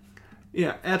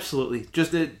 Yeah, absolutely.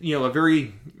 Just a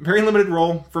very, very limited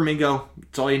role for Mingo.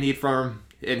 It's all you need from him,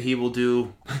 and he will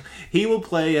do. He will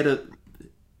play at a.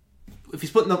 If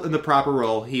he's put in the proper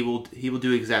role, he will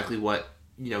do exactly what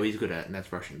he's good at, and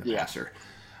that's rushing the passer.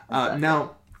 Exactly.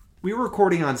 Now, we were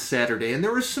recording on Saturday, and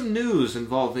there was some news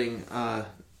involving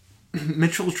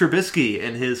Mitchell Trubisky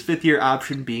and his fifth-year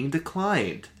option being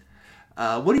declined.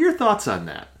 What are your thoughts on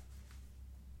that?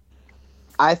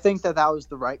 I think that was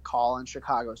the right call on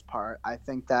Chicago's part. I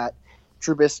think that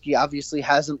Trubisky obviously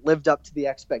hasn't lived up to the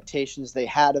expectations they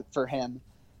had for him.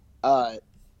 And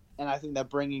I think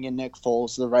that bringing in Nick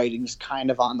Foles, the writing's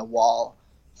kind of on the wall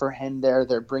for him there.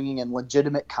 They're bringing in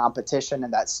legitimate competition,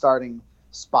 and that starting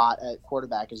spot at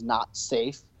quarterback is not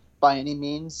safe by any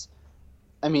means.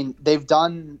 I mean, they've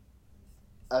done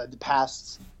the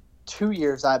past 2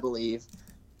 years, I believe.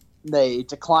 They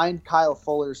declined Kyle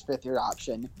Fuller's fifth-year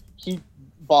option. He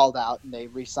balled out, and they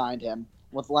re-signed him.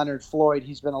 With Leonard Floyd,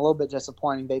 he's been a little bit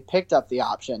disappointing. They picked up the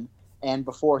option, and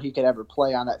before he could ever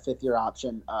play on that fifth-year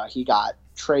option, he got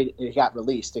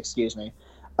released.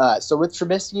 So with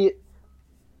Trubisky,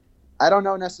 I don't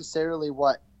know necessarily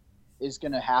what is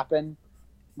going to happen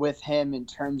with him in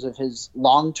terms of his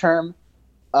long-term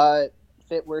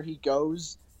fit where he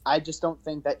goes. I just don't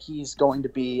think that he's going to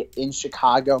be in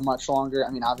Chicago much longer.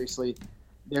 I mean, obviously,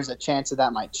 there's a chance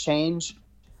that might change.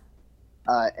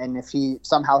 And if he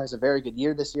somehow has a very good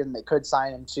year this year, then they could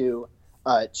sign him to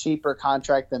a cheaper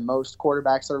contract than most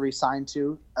quarterbacks are re-signed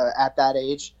to at that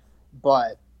age.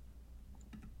 But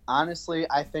honestly,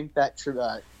 I think that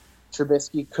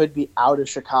Trubisky could be out of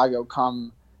Chicago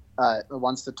come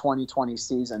once the 2020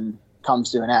 season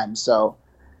comes to an end. So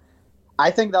I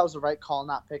think that was the right call,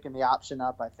 not picking the option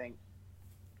up. I think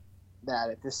that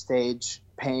at this stage,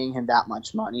 paying him that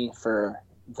much money for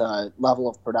the level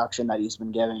of production that he's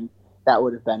been giving, that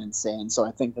would have been insane. So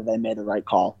I think that they made the right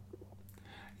call.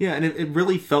 Yeah, and it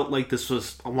really felt like this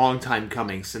was a long time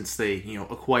coming since they,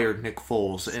 acquired Nick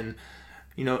Foles. And,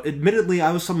 admittedly,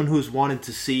 I was someone who's wanted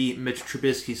to see Mitch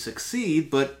Trubisky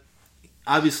succeed, but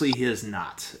obviously he is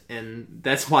not. And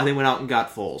that's why they went out and got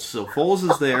Foles. So Foles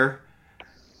is there,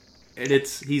 and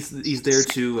he's there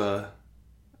to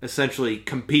essentially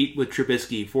compete with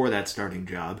Trubisky for that starting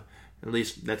job. At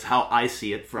least that's how I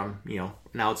see it from,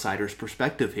 an outsider's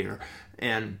perspective here.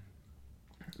 And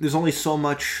there's only so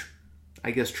much,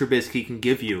 I guess, Trubisky can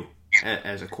give you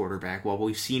as a quarterback. Well,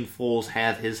 we've seen Foles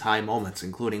have his high moments,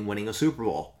 including winning a Super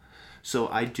Bowl. So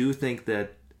I do think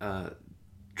that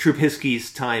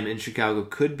Trubisky's time in Chicago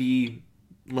could be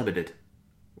limited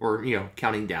or,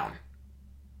 counting down.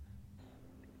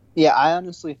 Yeah, I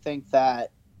honestly think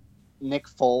that Nick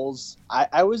Foles,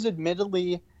 I was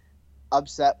admittedly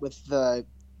upset with the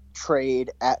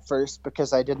trade at first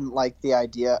because I didn't like the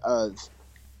idea of,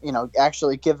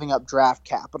 actually giving up draft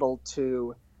capital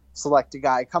to select a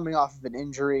guy coming off of an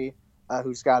injury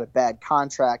who's got a bad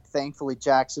contract. Thankfully,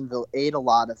 Jacksonville ate a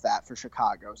lot of that for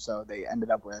Chicago, so they ended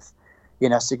up with,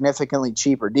 significantly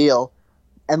cheaper deal.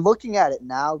 And looking at it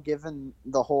now, given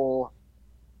the whole,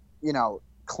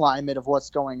 climate of what's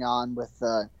going on with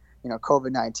the,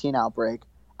 COVID-19 outbreak,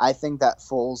 I think that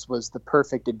Foles was the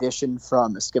perfect addition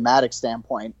from a schematic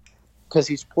standpoint because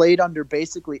he's played under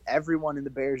basically everyone in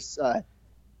the Bears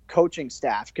coaching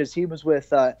staff, because he was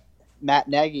with Matt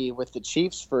Nagy with the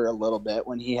Chiefs for a little bit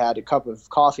when he had a cup of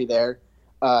coffee there.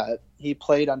 He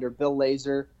played under Bill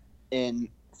Lazor in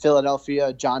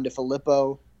Philadelphia, John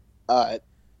DeFilippo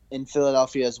in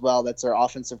Philadelphia as well. That's our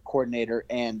offensive coordinator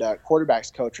and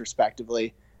quarterbacks coach,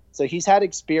 respectively. So he's had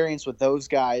experience with those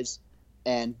guys,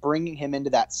 and bringing him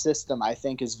into that system, I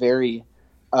think, is very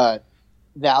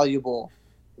valuable,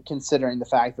 considering the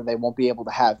fact that they won't be able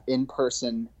to have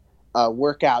in-person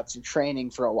workouts and training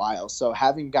for a while. So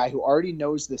having a guy who already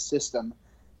knows the system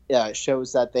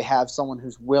shows that they have someone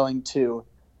who's willing to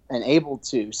and able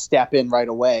to step in right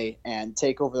away and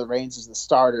take over the reins as the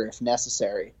starter if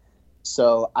necessary.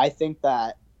 So I think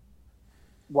that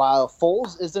while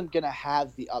Foles isn't going to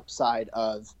have the upside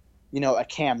of, a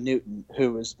Cam Newton,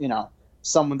 who is,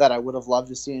 someone that I would have loved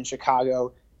to see in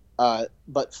Chicago,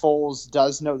 but Foles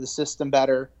does know the system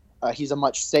better. He's a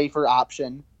much safer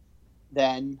option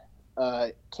than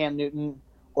Cam Newton,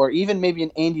 or even maybe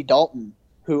an Andy Dalton,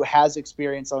 who has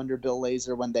experience under Bill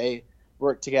Lazor when they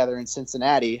worked together in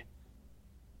Cincinnati.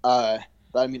 But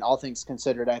I mean, all things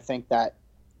considered, I think that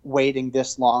waiting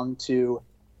this long to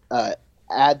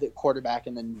add the quarterback,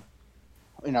 and then,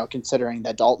 considering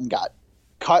that Dalton got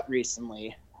cut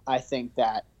recently, I think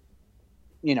that,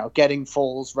 getting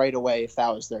Foles right away, if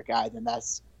that was their guy, then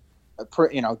that's a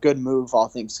good move, all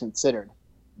things considered.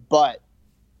 But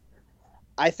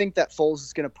I think that Foles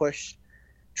is going to push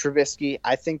Trubisky.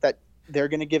 I think that they're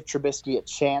going to give Trubisky a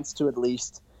chance to at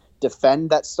least defend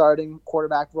that starting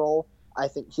quarterback role. I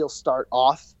think he'll start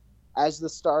off as the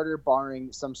starter,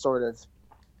 barring some sort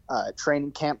of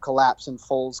training camp collapse and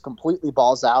Foles completely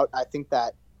balls out. I think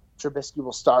that Trubisky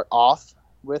will start off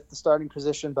with the starting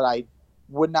position, but I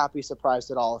would not be surprised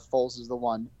at all if Foles is the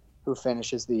one who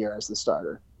finishes the year as the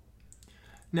starter.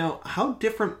 Now, how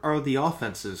different are the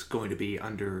offenses going to be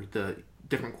under the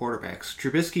different quarterbacks?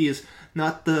 Trubisky is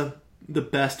not the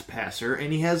best passer,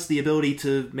 and he has the ability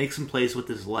to make some plays with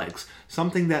his legs.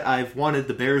 Something that I've wanted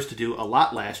the Bears to do a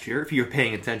lot last year. If you were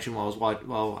paying attention while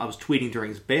I was tweeting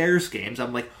during his Bears games,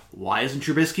 I'm like, why isn't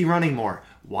Trubisky running more?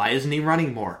 Why isn't he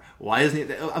running more? Why isn't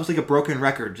he? I was like a broken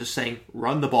record just saying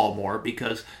run the ball more,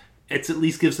 because it at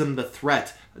least gives them the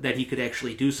threat that he could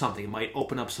actually do something. It might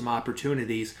open up some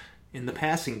opportunities in the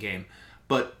passing game.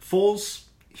 But Foles,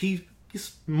 he's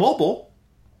mobile,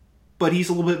 but he's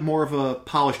a little bit more of a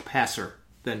polished passer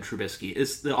than Trubisky.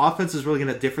 Is the offense is really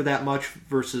going to differ that much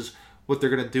versus what they're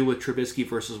going to do with Trubisky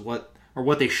versus what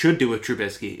they should do with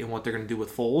Trubisky and what they're going to do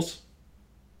with Foles?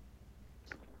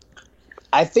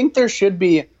 I think there should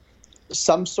be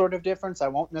some sort of difference. I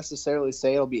won't necessarily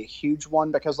say it'll be a huge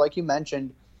one because, like you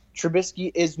mentioned,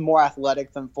 Trubisky is more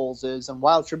athletic than Foles is. And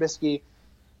while Trubisky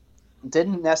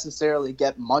didn't necessarily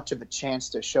get much of a chance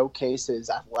to showcase his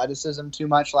athleticism too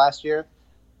much last year,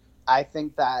 I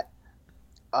think that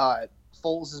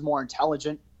Foles is more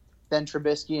intelligent than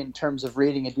Trubisky in terms of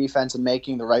reading a defense and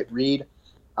making the right read.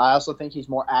 I also think he's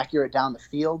more accurate down the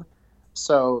field.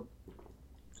 So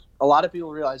a lot of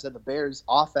people realize that the Bears'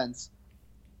 offense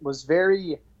was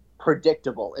very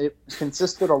predictable. It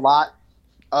consisted a lot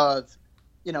of,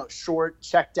 short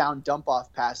check down dump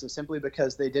off passes simply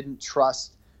because they didn't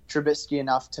trust Trubisky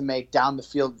enough to make down the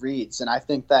field reads. And I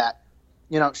think that,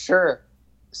 sure,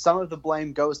 some of the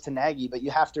blame goes to Nagy, but you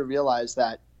have to realize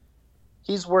that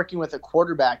he's working with a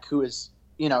quarterback who has,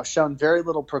 shown very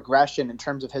little progression in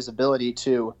terms of his ability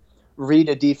to read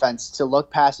a defense, to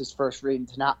look past his first read, and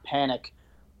to not panic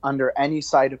under any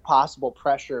sight of possible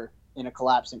pressure in a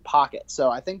collapsing pocket.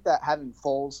 So I think that having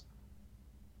Foles,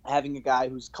 having a guy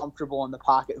who's comfortable in the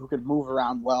pocket, who can move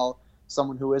around well,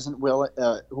 someone who isn't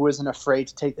afraid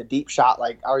to take the deep shot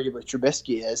like arguably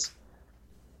Trubisky is,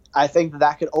 I think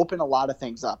that could open a lot of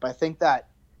things up. I think that,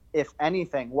 if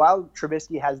anything, while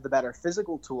Trubisky has the better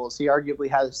physical tools, he arguably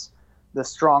has the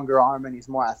stronger arm and he's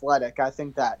more athletic. I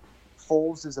think that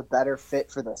Foles is a better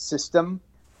fit for the system,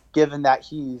 given that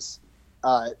he's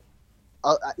a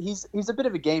bit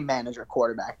of a game manager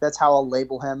quarterback. That's how I'll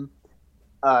label him.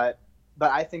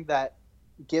 But I think that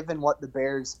given what the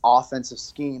Bears' offensive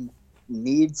scheme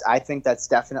needs, I think that's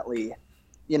definitely,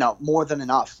 more than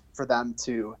enough for them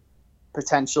to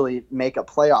potentially make a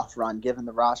playoff run given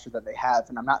the roster that they have.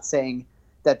 And I'm not saying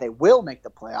that they will make the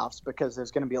playoffs because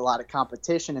there's going to be a lot of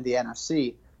competition in the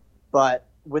NFC, but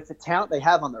with the talent they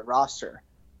have on their roster,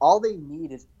 all they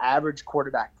need is average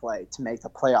quarterback play to make the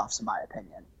playoffs, in my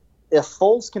opinion. If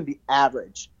Foles can be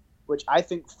average, which I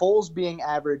think Foles being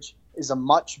average is a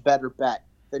much better bet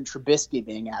than Trubisky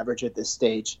being average at this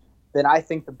stage, then I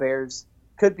think the Bears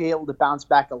could be able to bounce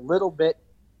back a little bit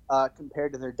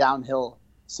compared to their downhill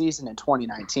season in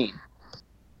 2019.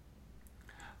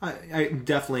 I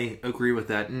definitely agree with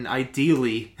that. And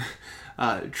ideally,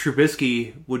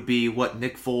 Trubisky would be what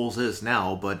Nick Foles is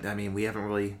now. But, I mean, we haven't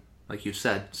really, like you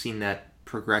said, seen that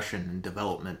progression and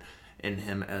development in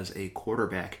him as a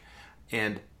quarterback.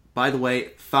 And, by the way,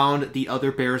 found the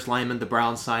other Bears lineman the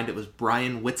Browns signed. It was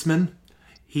Brian Witzman.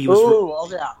 He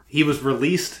was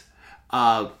released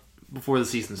before the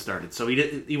season started. So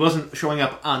he wasn't showing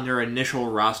up on their initial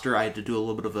roster. I had to do a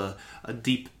little bit of a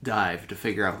deep dive to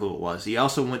figure out who it was. He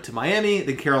also went to Miami,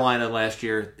 then Carolina last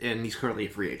year, and he's currently a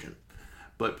free agent.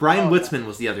 But Brian Witzman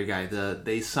was the other guy.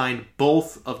 They signed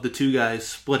both of the two guys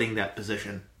splitting that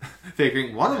position,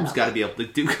 figuring one of them's got to be able to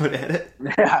do good at it.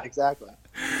 Yeah, exactly.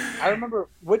 I remember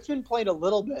Witzman played a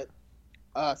little bit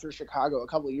for Chicago a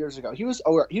couple of years ago. He was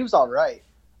all right.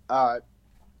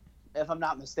 If I'm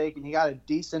not mistaken, he got a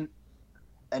decent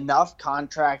enough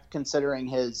contract considering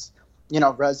his,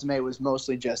 resume was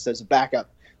mostly just as a backup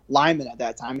lineman at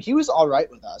that time. He was all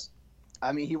right with us.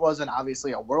 I mean, he wasn't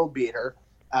obviously a world beater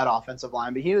at offensive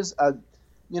line, but he was a,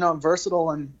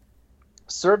 versatile and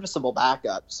serviceable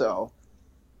backup. So,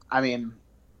 I mean,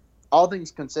 all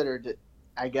things considered,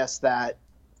 I guess that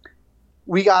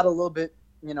we got a little bit,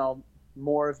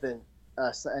 more of the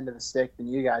end of the stick than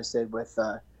you guys did with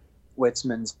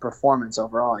Witzman's performance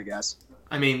overall, I guess.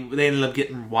 I mean, they ended up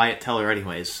getting Wyatt Teller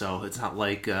anyways, so it's not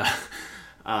like,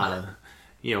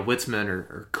 Witzman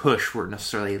or Cush were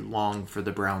necessarily long for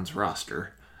the Browns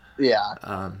roster.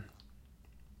 Yeah.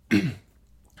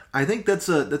 I think that's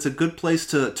a good place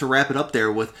to wrap it up there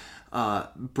with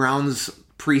Browns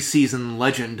preseason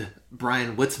legend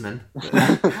Brian Witzman.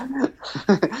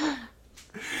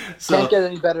 Can't get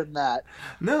any better than that.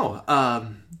 No.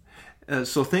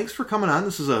 So thanks for coming on.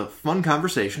 This is a fun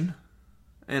conversation.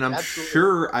 And I'm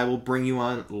sure I will bring you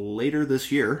on later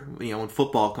this year, when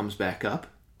football comes back up.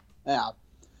 Yeah.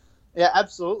 Yeah,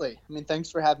 absolutely. I mean, thanks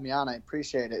for having me on. I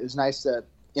appreciate it. It was nice to,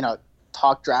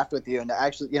 talk draft with you and to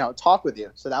actually, talk with you.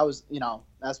 So that was,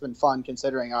 that's been fun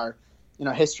considering our,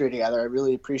 history together. I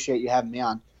really appreciate you having me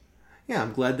on. Yeah,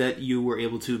 I'm glad that you were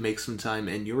able to make some time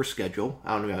in your schedule.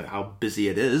 I don't know how busy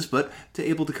it is, but to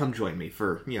able to come join me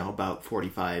for, about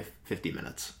 45, 50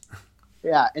 minutes.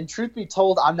 Yeah, and truth be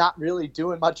told, I'm not really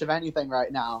doing much of anything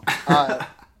right now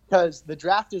because the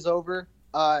draft is over.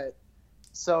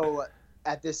 So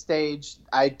at this stage,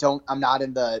 I'm not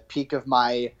in the peak of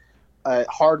my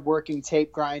hard-working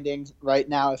tape grinding right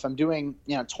now. If I'm doing,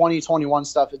 2021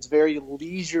 stuff, it's very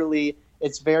leisurely.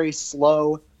 It's very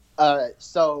slow.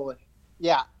 So,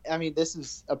 yeah, I mean, this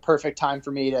is a perfect time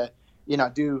for me to,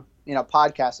 do,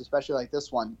 podcasts, especially like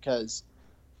this one, because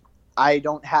I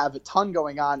don't have a ton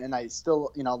going on, and I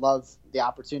still, love the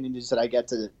opportunities that I get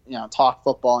to, talk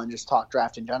football and just talk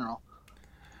draft in general.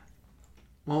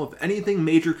 Well, if anything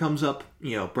major comes up,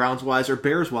 Browns-wise or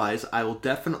Bears-wise, I will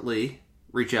definitely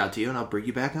reach out to you, and I'll bring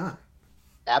you back on.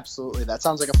 Absolutely. That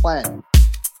sounds like a plan.